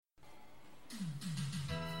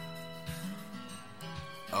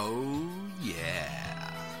Oh, yeah.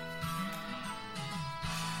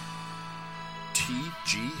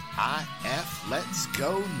 TGIF, let's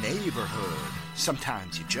go neighborhood.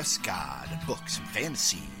 Sometimes you just gotta book some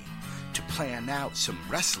fantasy to plan out some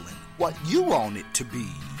wrestling, what you want it to be.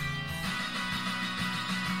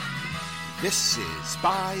 This is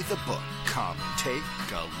By the Book. Come take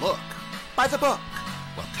a look. By the book.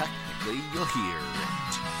 Well, technically, you'll hear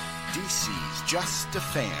it. DC's just a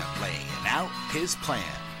fan laying out his plan.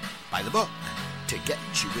 By the book. To get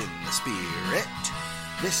you in the spirit.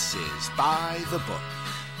 This is By the Book.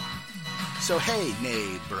 So hey,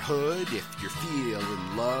 neighborhood, if you're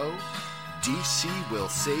feeling low, DC will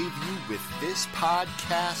save you with this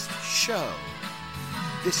podcast show.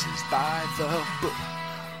 This is By the Book.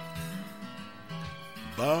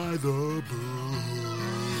 By the book.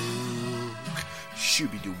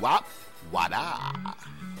 Shooby-doo-wop, wada.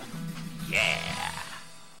 Yeah.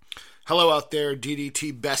 Hello out there,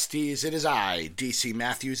 DDT besties. It is I, DC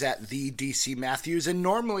Matthews, at the DC Matthews, and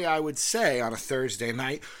normally I would say on a Thursday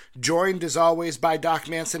night, joined as always by Doc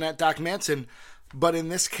Manson at Doc Manson, but in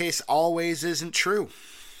this case, always isn't true.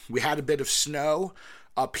 We had a bit of snow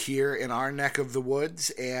up here in our neck of the woods,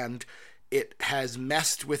 and it has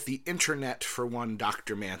messed with the internet for one,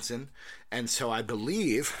 Dr. Manson, and so I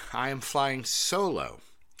believe I am flying solo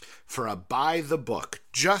for a By the Book,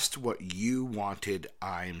 just what you wanted,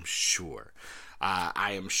 I'm sure.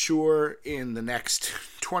 I am sure in the next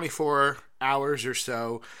 24 hours or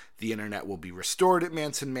so, the internet will be restored at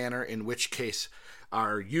Manson Manor, in which case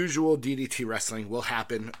our usual DDT wrestling will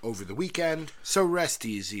happen over the weekend. So rest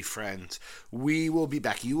easy, friends. We will be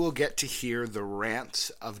back. You will get to hear the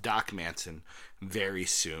rants of Doc Manson very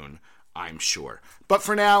soon, I'm sure. But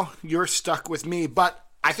for now, you're stuck with me. But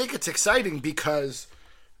I think it's exciting because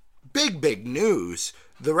big news.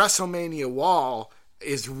 The WrestleMania wall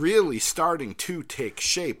is really starting to take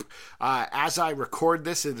shape. As I record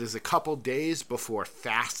this, it is a couple days before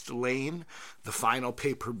Fastlane, the final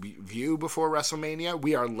pay-per-view before WrestleMania.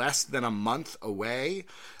 We are less than a month away.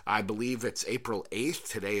 I believe it's April 8th.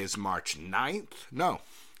 Today is March 9th. No,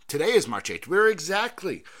 today is March 8th. We're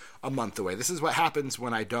exactly a month away. This is what happens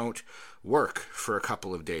when I don't work for a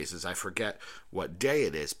couple of days, as I forget what day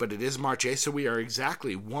it is. But it is March 8th, so we are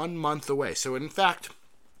exactly 1 month away. So in fact,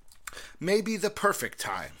 maybe the perfect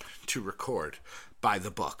time to record By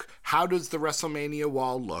the Book. How does the WrestleMania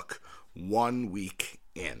wall look 1 week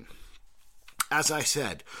in? As I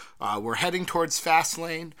said, we're heading towards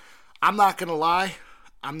Fastlane. I'm not going to lie,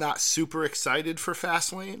 I'm not super excited for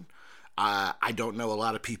Fastlane. I don't know a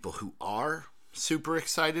lot of people who are super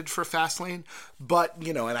excited for Fastlane, but,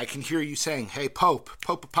 and I can hear you saying, hey, Pope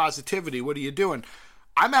of Positivity, what are you doing?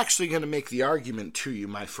 I'm actually going to make the argument to you,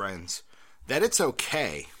 my friends, that it's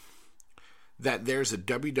okay that there's a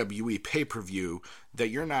WWE pay-per-view that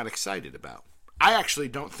you're not excited about. I actually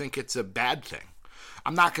don't think it's a bad thing.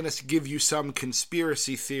 I'm not going to give you some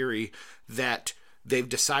conspiracy theory that they've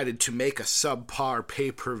decided to make a subpar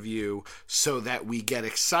pay-per-view so that we get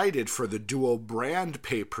excited for the dual brand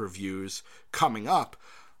pay-per-views coming up.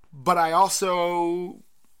 But I also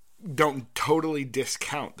don't totally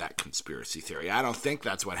discount that conspiracy theory. I don't think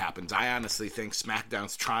that's what happens. I honestly think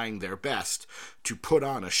SmackDown's trying their best to put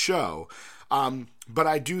on a show. But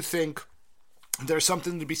I do think there's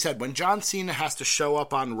something to be said. When John Cena has to show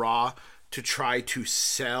up on Raw to try to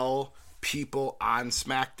sell people on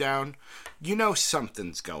SmackDown,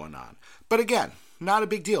 something's going on. But again, not a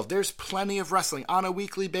big deal. There's plenty of wrestling on a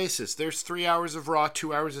weekly basis. There's 3 hours of Raw,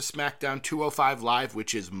 2 hours of SmackDown, 205 Live,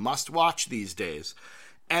 which is must-watch these days,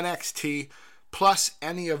 NXT, plus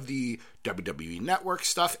any of the WWE Network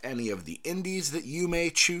stuff, any of the indies that you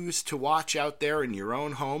may choose to watch out there in your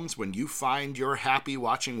own homes when you find you're happy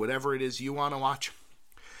watching whatever it is you want to watch.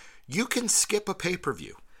 You can skip a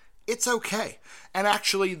pay-per-view. It's okay. And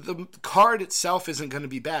actually, the card itself isn't going to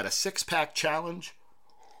be bad. A six-pack challenge.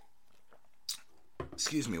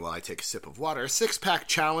 Excuse me while I take a sip of water. A six-pack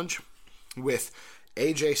challenge with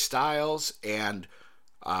AJ Styles and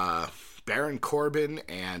Baron Corbin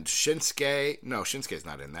and Shinsuke. No, Shinsuke's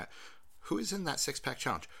not in that. Who is in that six-pack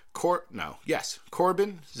challenge?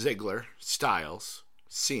 Corbin, Ziggler, Styles,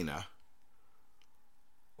 Cena,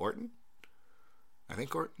 Orton? I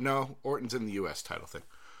think Orton's in the U.S. title thing.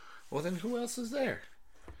 Well, then who else is there?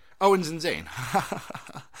 Owens and Zayn.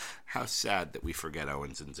 How sad that we forget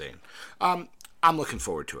Owens and Zayn. I'm looking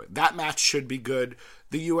forward to it. That match should be good.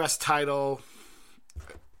 The U.S. title,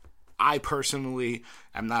 I personally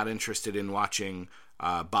am not interested in watching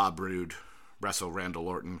Bob Roode wrestle Randall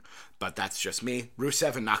Orton, but that's just me.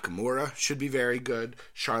 Rusev and Nakamura should be very good.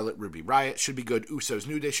 Charlotte, Ruby Riott should be good. Usos,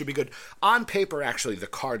 New Day should be good. On paper, actually, the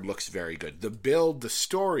card looks very good. The build, the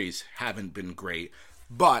stories haven't been great,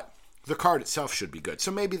 but the card itself should be good.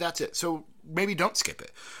 So maybe that's it. So maybe don't skip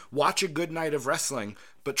it. Watch a good night of wrestling,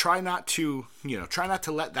 but try not to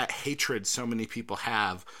let that hatred so many people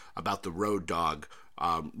have about the Road Dogg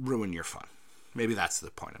ruin your fun. Maybe that's the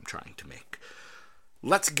point I'm trying to make.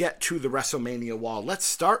 Let's get to the WrestleMania wall. Let's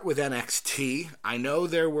start with NXT. I know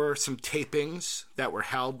there were some tapings that were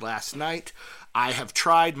held last night. I have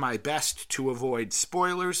tried my best to avoid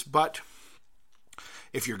spoilers, but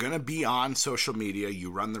if you're going to be on social media, you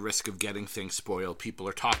run the risk of getting things spoiled. People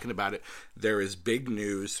are talking about it. There is big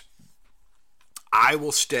news. I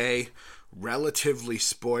will stay relatively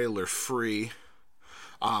spoiler-free.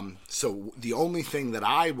 So the only thing that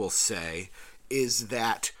I will say is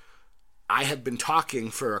that I have been talking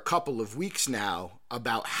for a couple of weeks now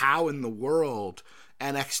about how in the world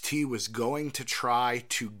NXT was going to try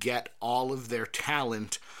to get all of their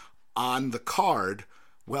talent on the card.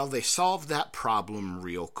 Well, they solved that problem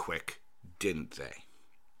real quick, didn't they?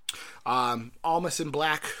 Almas and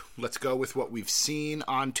Black, let's go with what we've seen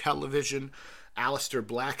on television. Aleister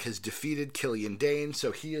Black has defeated Killian Dane,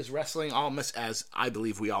 so he is wrestling Almas as I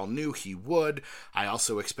believe we all knew he would. I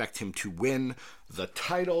also expect him to win the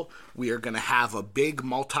title. We are going to have a big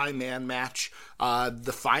multi-man match.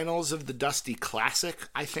 The finals of the Dusty Classic,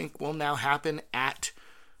 I think, will now happen at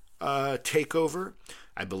TakeOver.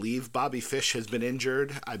 I believe Bobby Fish has been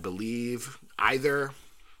injured. I believe either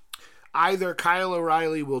Kyle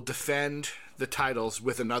O'Reilly will defend the titles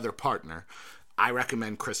with another partner. I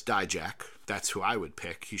recommend Chris Dijak. That's who I would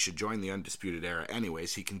pick. He should join the Undisputed Era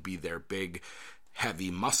anyways. He can be their big, heavy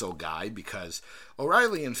muscle guy because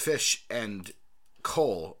O'Reilly and Fish and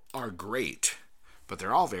Cole are great, but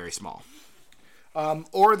they're all very small.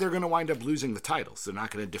 Or they're going to wind up losing the titles. They're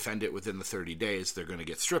not going to defend it within the 30 days. They're going to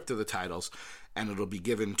get stripped of the titles, and it'll be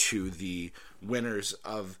given to the winners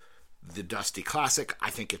of the Dusty Classic. I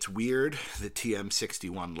think it's weird that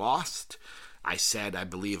TM61 lost. I said, I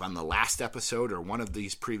believe on the last episode or one of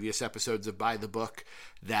these previous episodes of By the Book,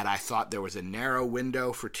 that I thought there was a narrow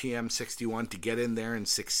window for TM61 to get in there and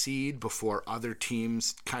succeed before other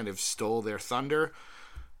teams kind of stole their thunder.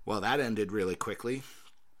 Well, that ended really quickly.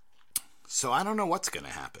 So I don't know what's going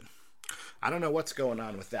to happen. I don't know what's going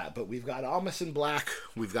on with that, but we've got Almas and Black.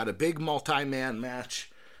 We've got a big multi-man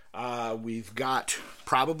match. We've got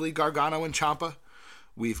probably Gargano and Ciampa.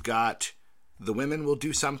 We've got the women will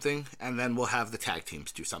do something, and then we'll have the tag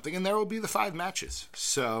teams do something, and there will be the 5 matches.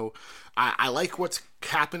 So I like what's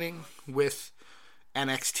happening with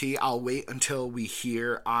NXT. I'll wait until we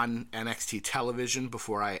hear on NXT television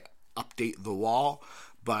before I update the wall,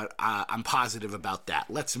 but I'm positive about that.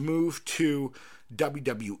 Let's move to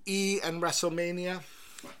WWE and WrestleMania.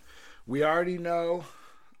 We already know.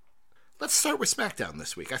 Let's start with SmackDown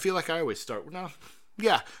this week. I feel like I always start.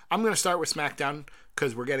 I'm going to start with SmackDown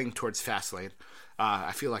because we're getting towards Fastlane.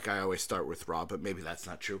 I feel like I always start with Raw, but maybe that's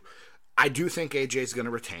not true. I do think AJ is going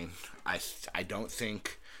to retain. I don't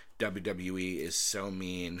think WWE is so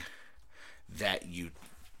mean that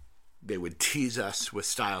they would tease us with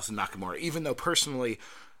Styles and Nakamura, even though personally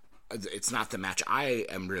it's not the match I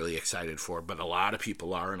am really excited for, but a lot of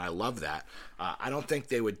people are, and I love that. I don't think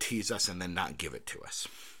they would tease us and then not give it to us.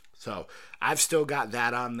 So I've still got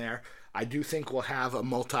that on there. I do think we'll have a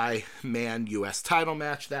multi-man U.S. title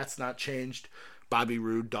match. That's not changed. Bobby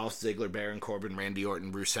Roode, Dolph Ziggler, Baron Corbin, Randy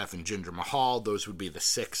Orton, Rusev, and Jinder Mahal. Those would be the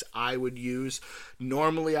 6 I would use.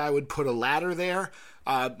 Normally, I would put a ladder there.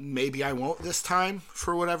 Maybe I won't this time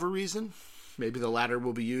for whatever reason. Maybe the ladder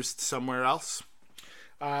will be used somewhere else.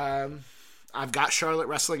 I've got Charlotte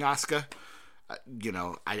wrestling Asuka.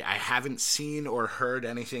 I haven't seen or heard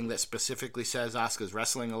anything that specifically says Asuka's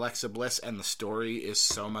wrestling Alexa Bliss, and the story is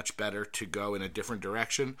so much better to go in a different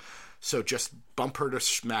direction. So just bump her to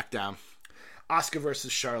SmackDown. Asuka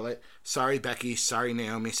versus Charlotte. Sorry, Becky. Sorry,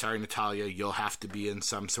 Naomi. Sorry, Natalya. You'll have to be in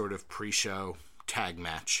some sort of pre-show tag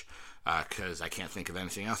match because I can't think of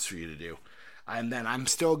anything else for you to do. And then I'm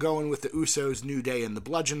still going with the Usos, New Day, and the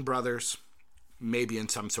Bludgeon Brothers. Maybe in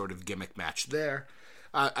some sort of gimmick match there.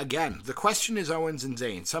 Again, the question is Owens and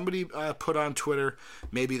Zayn. Somebody put on Twitter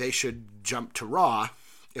maybe they should jump to Raw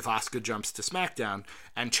if Asuka jumps to SmackDown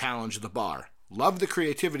and challenge the Bar. Love the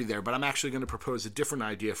creativity there, but I'm actually going to propose a different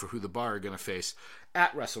idea for who the Bar are going to face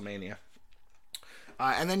at WrestleMania.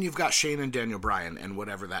 And then you've got Shane and Daniel Bryan and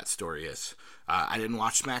whatever that story is. I didn't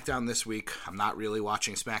watch SmackDown this week. I'm not really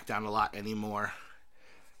watching SmackDown a lot anymore.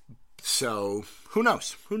 So who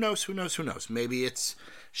knows? Maybe it's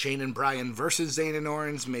Shane and Bryan versus Zayn and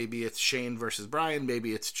Owens. Maybe it's Shane versus Bryan.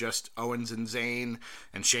 Maybe it's just Owens and Zayn,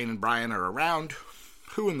 and Shane and Bryan are around.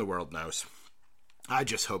 Who in the world knows? I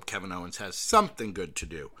just hope Kevin Owens has something good to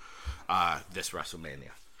do this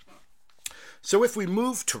WrestleMania. So if we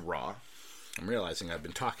move to Raw, I'm realizing I've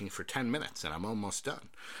been talking for 10 minutes and I'm almost done.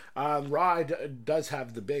 Raw does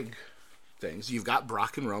have the big things. You've got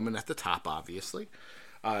Brock and Roman at the top, obviously.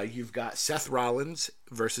 You've got Seth Rollins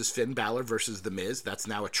versus Finn Balor versus The Miz. That's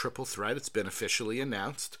now a triple threat. It's been officially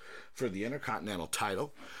announced for the Intercontinental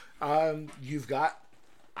title. You've got,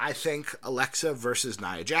 I think, Alexa versus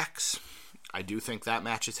Nia Jax. I do think that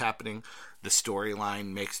match is happening. The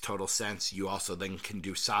storyline makes total sense. You also then can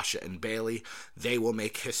do Sasha and Bayley. They will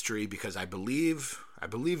make history because I believe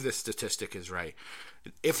this statistic is right.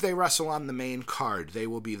 If they wrestle on the main card, they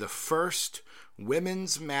will be the first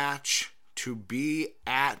women's match to be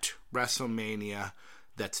at WrestleMania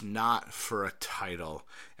that's not for a title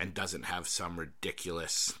and doesn't have some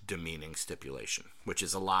ridiculous, demeaning stipulation, which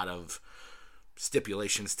is a lot of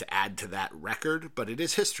stipulations to add to that record, but it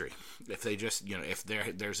is history. If they just, if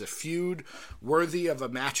there's a feud worthy of a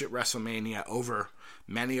match at WrestleMania over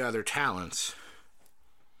many other talents,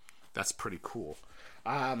 that's pretty cool.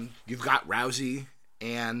 You've got Rousey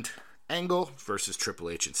and Angle versus Triple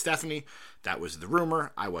H and Stephanie. That was the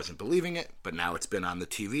rumor. I wasn't believing it, but now it's been on the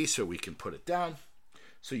TV, so we can put it down.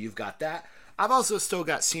 So you've got that. I've also still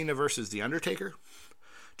got Cena versus The Undertaker.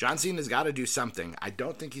 John Cena's got to do something. I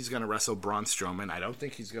don't think he's going to wrestle Braun Strowman. I don't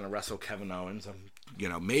think he's going to wrestle Kevin Owens.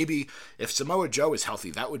 Maybe if Samoa Joe is healthy,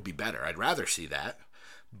 that would be better. I'd rather see that,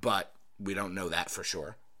 but we don't know that for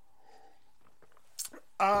sure.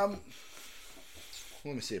 Let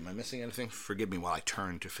me see. Am I missing anything? Forgive me while I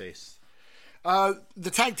turn to face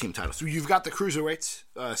the tag team titles. So you've got the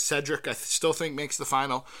cruiserweights. Cedric, I still think, makes the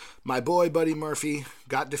final. My boy, Buddy Murphy,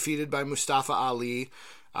 got defeated by Mustafa Ali.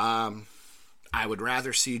 I would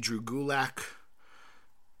rather see Drew Gulak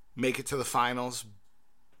make it to the finals,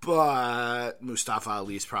 but Mustafa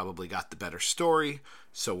Ali's probably got the better story,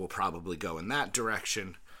 so we'll probably go in that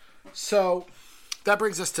direction. So that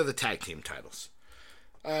brings us to the tag team titles.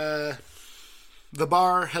 The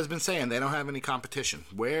Bar has been saying they don't have any competition.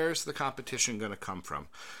 Where's the competition going to come from?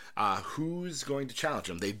 Who's going to challenge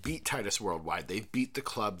them? They beat Titus Worldwide. They beat the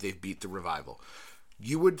Club. They beat the Revival.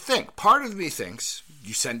 You would think, part of me thinks,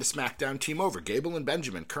 you send a SmackDown team over. Gable and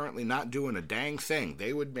Benjamin currently not doing a dang thing.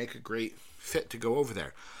 They would make a great fit to go over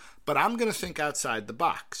there. But I'm going to think outside the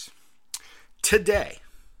box. Today,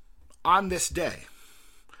 on this day,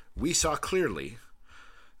 we saw clearly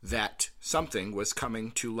that something was coming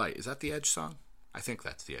to light. Is that the Edge song? I think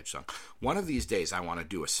that's the Edge song. One of these days, I want to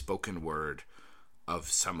do a spoken word of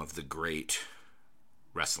some of the great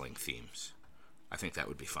wrestling themes. I think that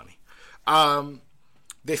would be funny.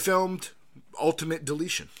 They filmed Ultimate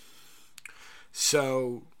Deletion.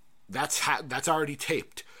 So that's already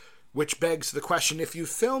taped, which begs the question, if you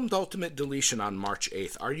filmed Ultimate Deletion on March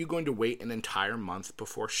 8th, are you going to wait an entire month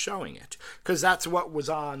before showing it? Because that's what was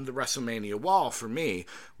on the WrestleMania wall for me,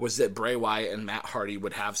 was that Bray Wyatt and Matt Hardy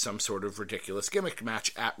would have some sort of ridiculous gimmick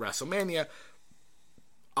match at WrestleMania,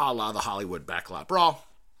 a la the Hollywood Backlot Brawl,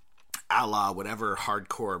 a la whatever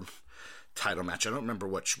hardcore title match. I don't remember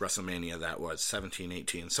which WrestleMania that was, 17,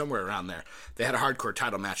 18, somewhere around there. They had a hardcore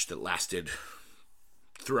title match that lasted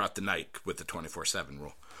throughout the night with the 24/7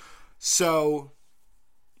 rule. So,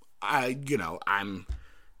 I'm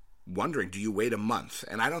wondering, do you wait a month?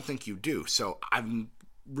 And I don't think you do. So I'm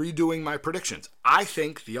redoing my predictions. I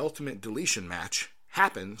think the Ultimate Deletion match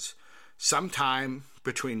happens sometime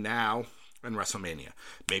between now and WrestleMania.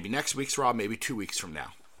 Maybe next week's Raw, maybe 2 weeks from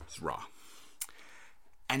now. It's Raw.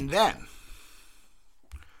 And then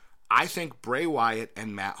I think Bray Wyatt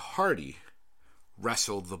and Matt Hardy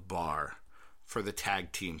wrestle the Bar for the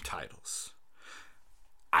tag team titles.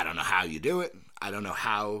 I don't know how you do it. I don't know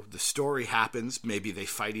how the story happens. Maybe they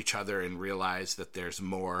fight each other and realize that there's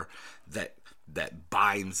more that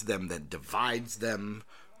binds them, that divides them,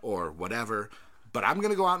 or whatever. But I'm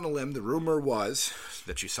going to go out on a limb. The rumor was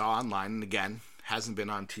that you saw online, and again, hasn't been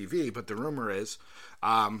on TV, but the rumor is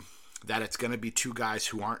that it's going to be two guys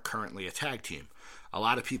who aren't currently a tag team. A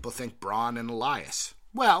lot of people think Braun and Elias.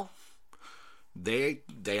 Well, they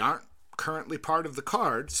aren't currently part of the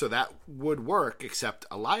card, so that would work, except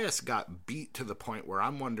Elias got beat to the point where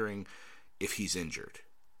I'm wondering if he's injured.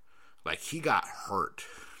 Like, he got hurt.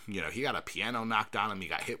 He got a piano knocked on him. He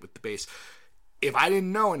got hit with the bass. If I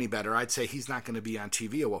didn't know any better, I'd say he's not going to be on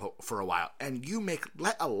TV for a while. And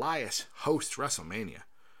let Elias host WrestleMania.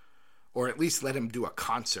 Or at least let him do a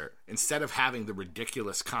concert. Instead of having the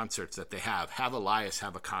ridiculous concerts that they have Elias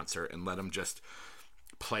have a concert and let him just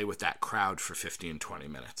play with that crowd for 15, 20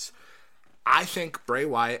 minutes. I think Bray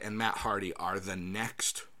Wyatt and Matt Hardy are the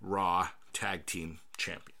next Raw Tag Team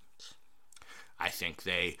Champions. I think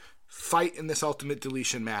they fight in this Ultimate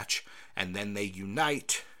Deletion match, and then they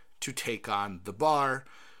unite to take on The Bar.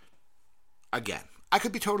 Again, I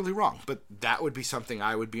could be totally wrong, but that would be something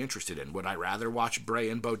I would be interested in. Would I rather watch Bray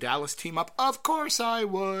and Bo Dallas team up? Of course I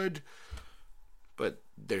would. But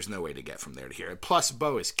there's no way to get from there to here. Plus,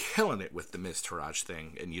 Bo is killing it with the Miz Taraj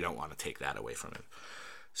thing, and you don't want to take that away from him.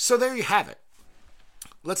 So there you have it.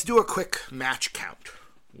 Let's do a quick match count.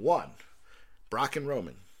 1, Brock and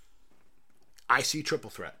Roman. IC triple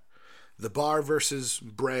threat. The Bar versus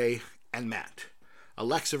Bray and Matt.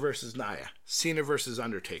 Alexa versus Nia. Cena versus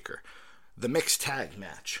Undertaker. The mixed tag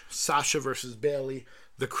match. Sasha versus Bayley.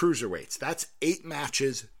 The cruiserweights. That's 8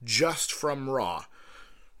 matches just from Raw.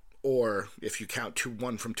 Or if you count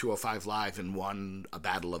 1 from 205 Live and 1 a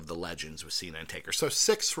Battle of the Legends with Cena and Taker. So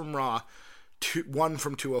 6 from Raw, 1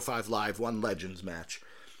 from 205 Live, 1 Legends match.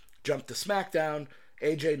 Jump to SmackDown,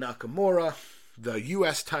 AJ Nakamura, the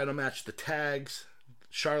U.S. title match, the tags,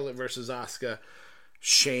 Charlotte versus Asuka,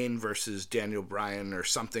 Shane versus Daniel Bryan or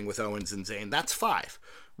something with Owens and Zayn. That's 5.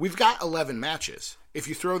 We've got 11 matches. If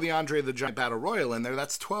you throw the Andre the Giant Battle Royal in there,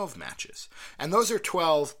 that's 12 matches. And those are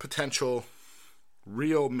 12 potential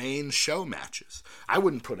real main show matches. I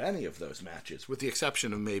wouldn't put any of those matches, with the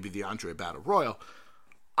exception of maybe the Andre Battle Royal,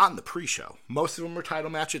 on the pre-show. Most of them are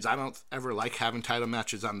title matches. I don't ever like having title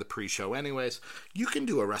matches on the pre-show anyways. You can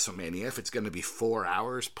do a WrestleMania if it's going to be 4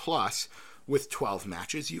 hours plus with 12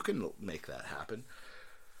 matches. You can make that happen.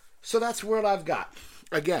 So that's what I've got.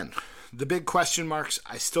 Again, the big question marks,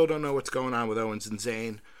 I still don't know what's going on with Owens and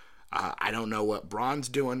Zayn. I don't know what Braun's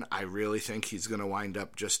doing. I really think he's going to wind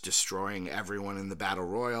up just destroying everyone in the Battle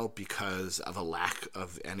Royal because of a lack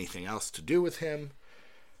of anything else to do with him.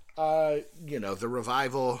 The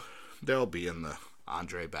Revival, they'll be in the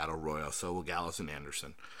Andre Battle Royal, so will Gallows and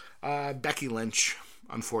Anderson. Becky Lynch,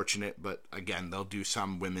 unfortunate, but again, they'll do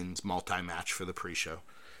some women's multi-match for the pre-show.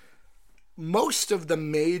 Most of the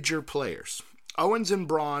major players,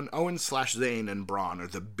 Owens/Zayn and Braun are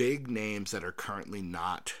the big names that are currently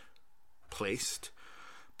not placed,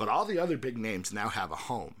 but all the other big names now have a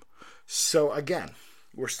home. So again,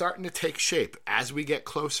 we're starting to take shape. As we get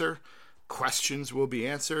closer, questions will be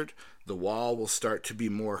answered. The wall will start to be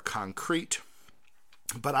more concrete.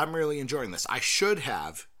 But I'm really enjoying this. I should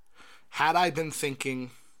have, had I been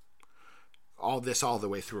thinking all this all the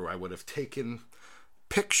way through, I would have taken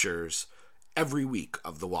pictures every week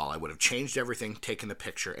of the wall. I would have changed everything, taken a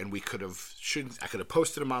picture, and I could have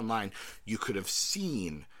posted them online. You could have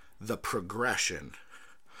seen the progression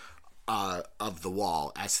of the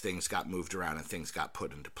wall as things got moved around and things got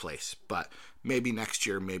put into place. But maybe next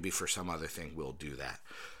year, maybe for some other thing, we'll do that.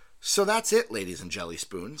 So that's it, ladies and jelly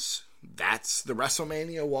spoons. That's the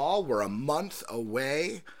WrestleMania wall. We're a month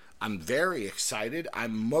away. I'm very excited.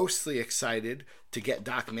 I'm mostly excited to get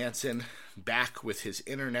Doc Manson back with his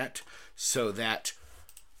internet so that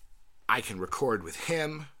I can record with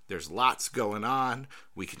him. There's lots going on.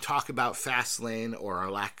 We can talk about Fastlane or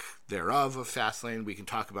our lack thereof of Fastlane. We can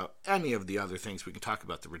talk about any of the other things. We can talk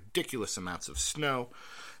about the ridiculous amounts of snow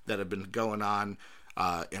that have been going on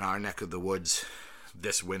in our neck of the woods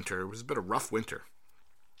this winter. It was a bit of a rough winter.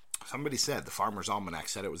 Somebody said, the Farmer's Almanac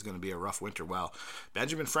said it was going to be a rough winter. Well,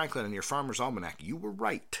 Benjamin Franklin in your Farmer's Almanac, you were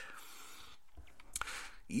right.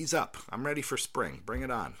 Ease up. I'm ready for spring. Bring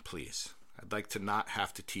it on, please. I'd like to not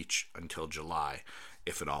have to teach until July,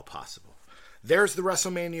 if at all possible. There's the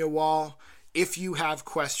WrestleMania wall. If you have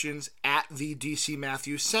questions at the DC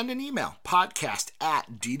Matthews, send an email,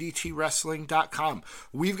 podcast@ddtwrestling.com.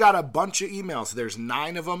 We've got a bunch of emails. There's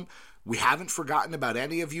 9 of them. We haven't forgotten about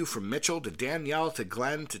any of you, from Mitchell to Danielle to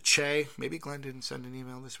Glenn to Che. Maybe Glenn didn't send an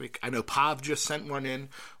email this week. I know Pav just sent one in.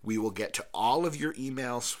 We will get to all of your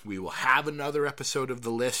emails. We will have another episode of The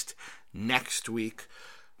List next week.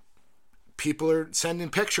 People are sending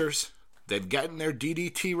pictures. They've gotten their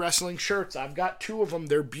DDT wrestling shirts. I've got 2 of them.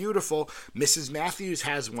 They're beautiful. Mrs. Matthews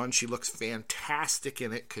has one. She looks fantastic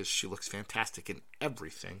in it because she looks fantastic in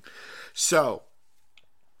everything. So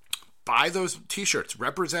buy those t-shirts.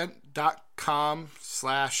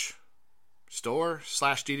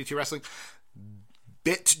 Represent.com/store/DDT Wrestling.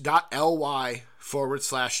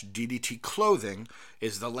 bit.ly/DDT Clothing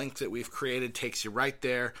is the link that we've created. Takes you right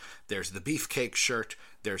there. There's the Beefcake shirt.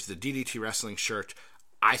 There's the DDT Wrestling shirt.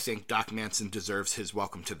 I think Doc Manson deserves his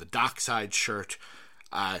Welcome to the Dockside shirt.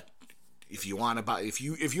 If you want to buy, if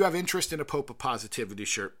you have interest in a Pope of Positivity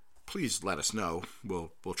shirt, please let us know.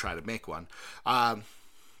 We'll try to make one.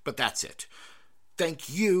 But that's it. Thank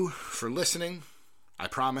you for listening. I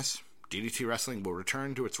promise, DDT Wrestling will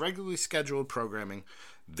return to its regularly scheduled programming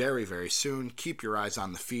very, very soon. Keep your eyes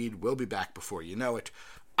on the feed. We'll be back before you know it.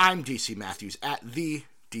 I'm DC Matthews at the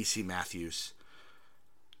DC Matthews.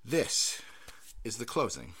 This is the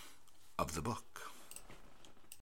closing of the book.